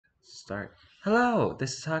start. Hello,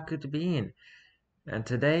 this is Haku the Bean, and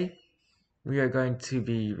today we are going to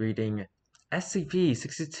be reading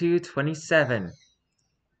SCP-6227.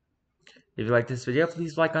 If you like this video,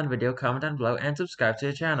 please like on video, comment down below, and subscribe to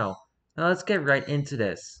the channel. Now let's get right into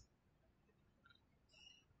this.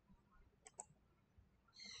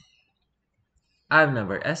 Item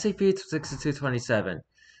number SCP-6227.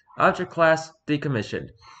 Object Class Decommissioned.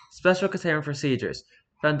 Special Containment Procedures.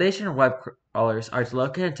 Foundation web crawlers are to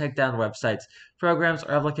locate and take down websites, programs,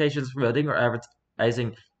 or applications promoting or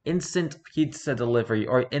advertising instant pizza delivery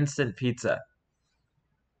or instant pizza.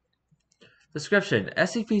 Description: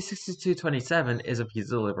 SCP-6227 is a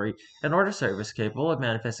pizza delivery and order service capable of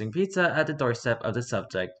manifesting pizza at the doorstep of the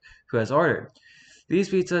subject who has ordered. These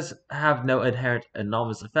pizzas have no inherent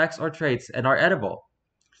anomalous effects or traits and are edible.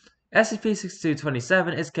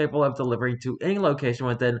 SCP-6227 is capable of delivering to any location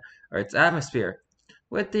within Earth's atmosphere,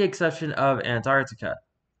 with the exception of Antarctica.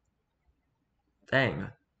 Dang.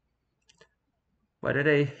 Why do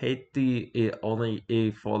they hate the only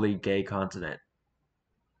a fully gay continent?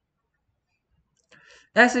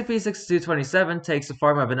 SCP-6227 takes the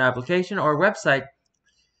form of an application or website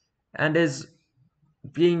and has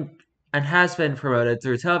been promoted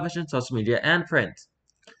through television, social media, and print.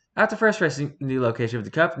 After first tracing the location of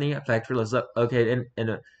the company, a factory is located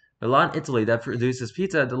in Milan, Italy that produces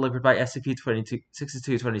pizza delivered by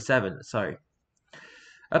SCP-6227.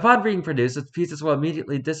 Upon being produced, the pizzas will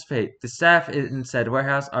immediately dissipate. The staff in said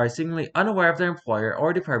warehouse are seemingly unaware of their employer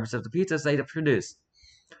or the purpose of the pizzas they produce.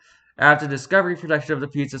 After discovery, production of the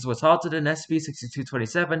pizzas was halted and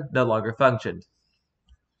SCP-6227 no longer functioned.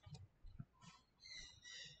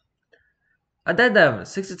 Addendum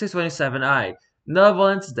 6227-I. Notable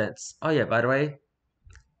incidents. Oh yeah, by the way,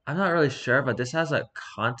 I'm not really sure, but this has a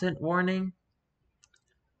content warning.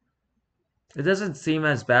 It doesn't seem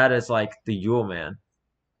as bad as, like, the Yule Man.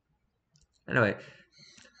 Anyway,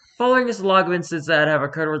 following is a log of incidents that have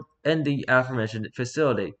occurred in the aforementioned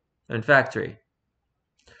facility and factory.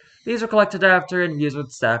 These were collected after and used with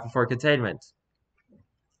staff before containment.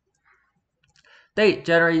 Date: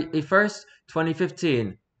 January 1st,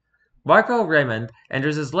 2015. Marco Raymond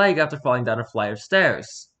injures his leg after falling down a flight of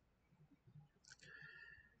stairs.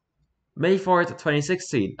 May 4th,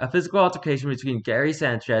 2016. A physical altercation between Gary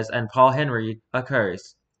Sanchez and Paul Henry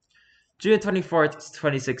occurs. June 24th,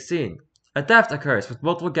 2016. A theft occurs with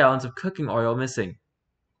multiple gallons of cooking oil missing.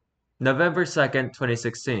 November 2nd,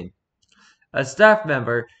 2016. A staff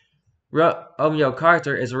member, Romeo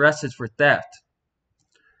Carter, is arrested for theft.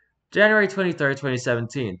 January 23rd,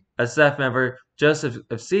 2017. A staff member, Joseph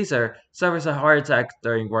of Caesar, suffers a heart attack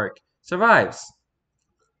during work. Survives.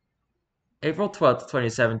 April 12th,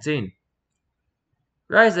 2017.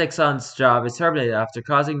 Ryzexon's job is terminated after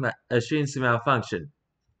causing machines to malfunction.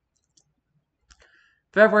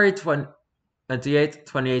 February 28th,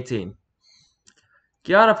 2018.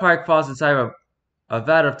 Kiana Park falls inside a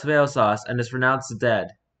vat of tomato sauce and is pronounced dead.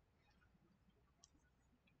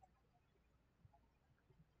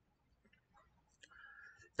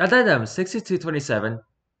 Addendum 6227-2.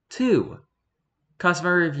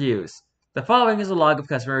 Customer Reviews. The following is a log of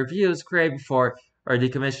customer reviews created before or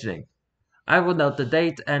decommissioning. I will note the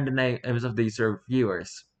date and the names of these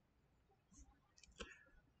reviewers.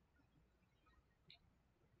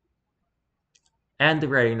 And the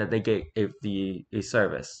rating that they gave the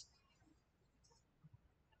service.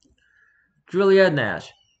 Julia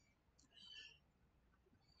Nash.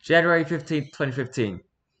 January 15th, 2015.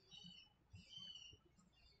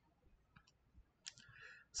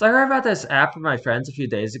 So I heard about this app from my friends a few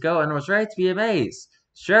days ago and was ready to be amazed.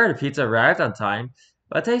 Sure, the pizza arrived on time,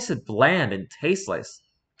 but it tasted bland and tasteless.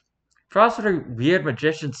 For all sort of weird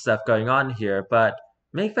magician stuff going on here, but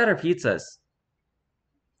make better pizzas.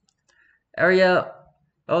 Area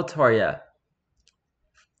Otoria.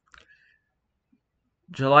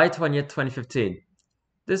 July 20th, 2015.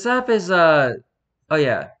 This app is, oh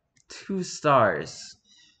yeah, 2 stars.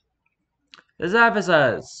 This app is,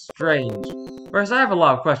 strange. First, I have a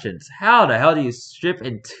lot of questions. How the hell do you strip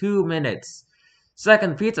in 2 minutes?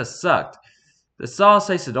 Second, pizza sucked. The sauce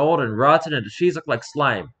tasted old and rotten and the cheese looked like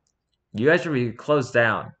slime. You guys should be closed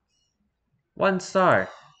down. 1 star.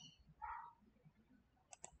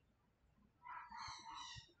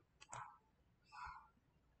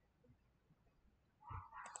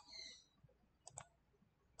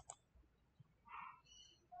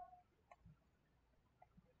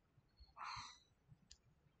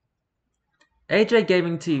 AJ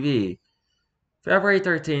Gaming TV. February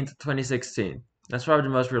 13th, 2016. That's probably the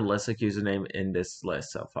most realistic username in this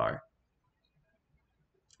list so far.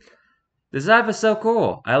 This app is so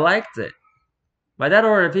cool. I liked it. My dad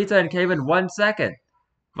ordered a pizza and came in 1 second.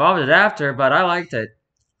 Vomited after, but I liked it.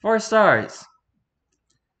 4 stars.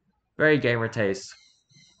 Very gamer taste.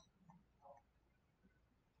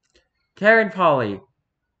 Karen Polly,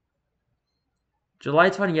 July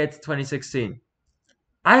 28th, 2016.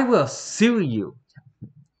 I will sue you.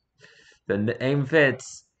 The name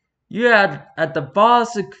fits. You had at the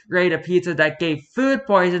balls to create a pizza that gave food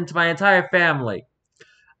poison to my entire family.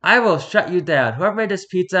 I will shut you down. Whoever made this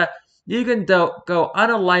pizza, you can go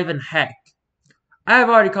unalive in heck. I have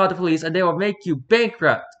already called the police and they will make you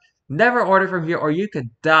bankrupt. Never order from here or you could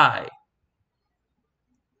die.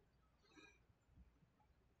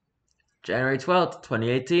 January 12th,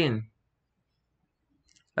 2018.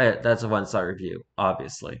 Oh, yeah, that's a 1-star review,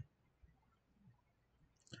 obviously.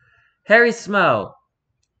 Harry Smell.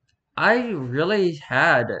 I really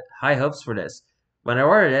had high hopes for this. When I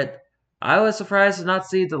ordered it, I was surprised to not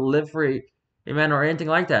see delivery man or anything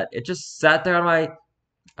like that. It just sat there on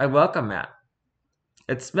my welcome mat.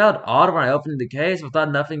 It smelled odd when I opened the case, but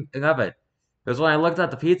thought nothing of it. It was when I looked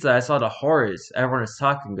at the pizza I saw the horrors everyone is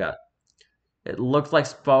talking about. It looked like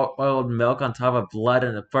spoiled milk on top of blood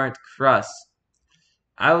and a burnt crust.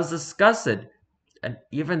 I was disgusted, and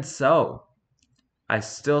even so, I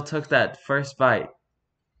still took that first bite.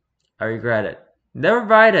 I regret it. Never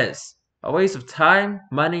buy this. A waste of time,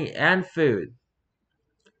 money, and food.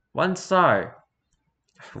 1 star.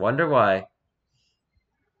 Wonder why.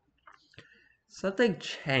 Something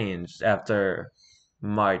changed after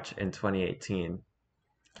March in 2018.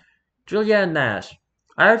 Julia Nash.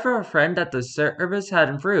 I heard from a friend that the service had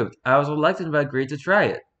improved. I was reluctant but agreed to try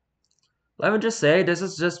it. Let me just say, this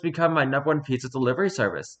has just become my #1 pizza delivery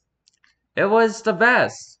service. It was the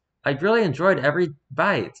best. I really enjoyed every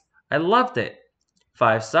bite. I loved it.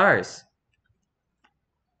 5 stars.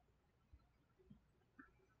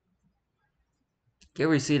 Here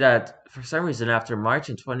we see that for some reason after March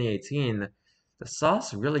in 2018, the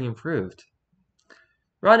sauce really improved.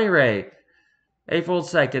 Ronnie Ray, April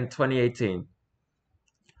 2nd, 2018.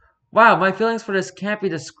 Wow, my feelings for this can't be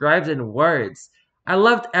described in words. I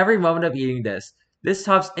loved every moment of eating this. This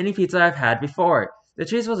tops any pizza I've had before. The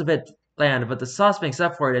cheese was a bit bland, but the sauce makes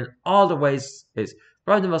up for it in all the ways. It's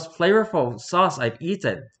probably the most flavorful sauce I've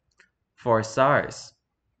eaten. 4 stars.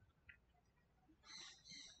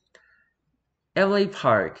 Emily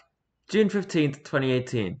Park, June 15th,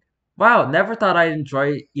 2018. Wow, never thought I'd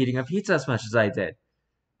enjoy eating a pizza as much as I did.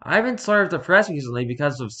 I've been sort of depressed recently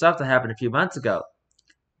because of stuff that happened a few months ago.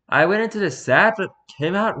 I went into this sad but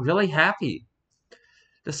came out really happy.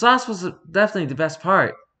 The sauce was definitely the best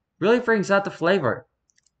part. Really brings out the flavor.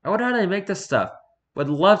 I wonder how they make this stuff. Would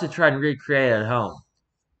love to try and recreate it at home.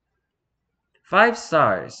 5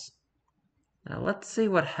 stars. Now let's see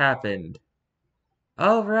what happened.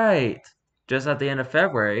 Oh right. Just at the end of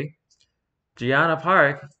February, Gianna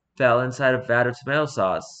Park fell inside a vat of tomato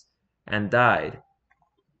sauce and died.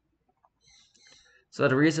 So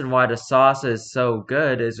the reason why the sauce is so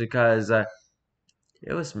good is because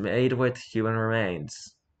it was made with human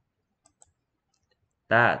remains.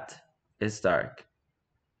 That is dark.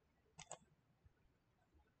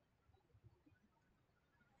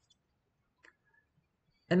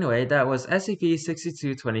 Anyway, that was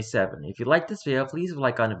SCP-6227. If you liked this video, please leave a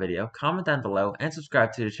like on the video, comment down below, and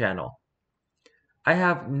subscribe to the channel. I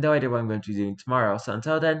have no idea what I'm going to be doing tomorrow, so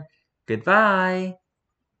until then, goodbye!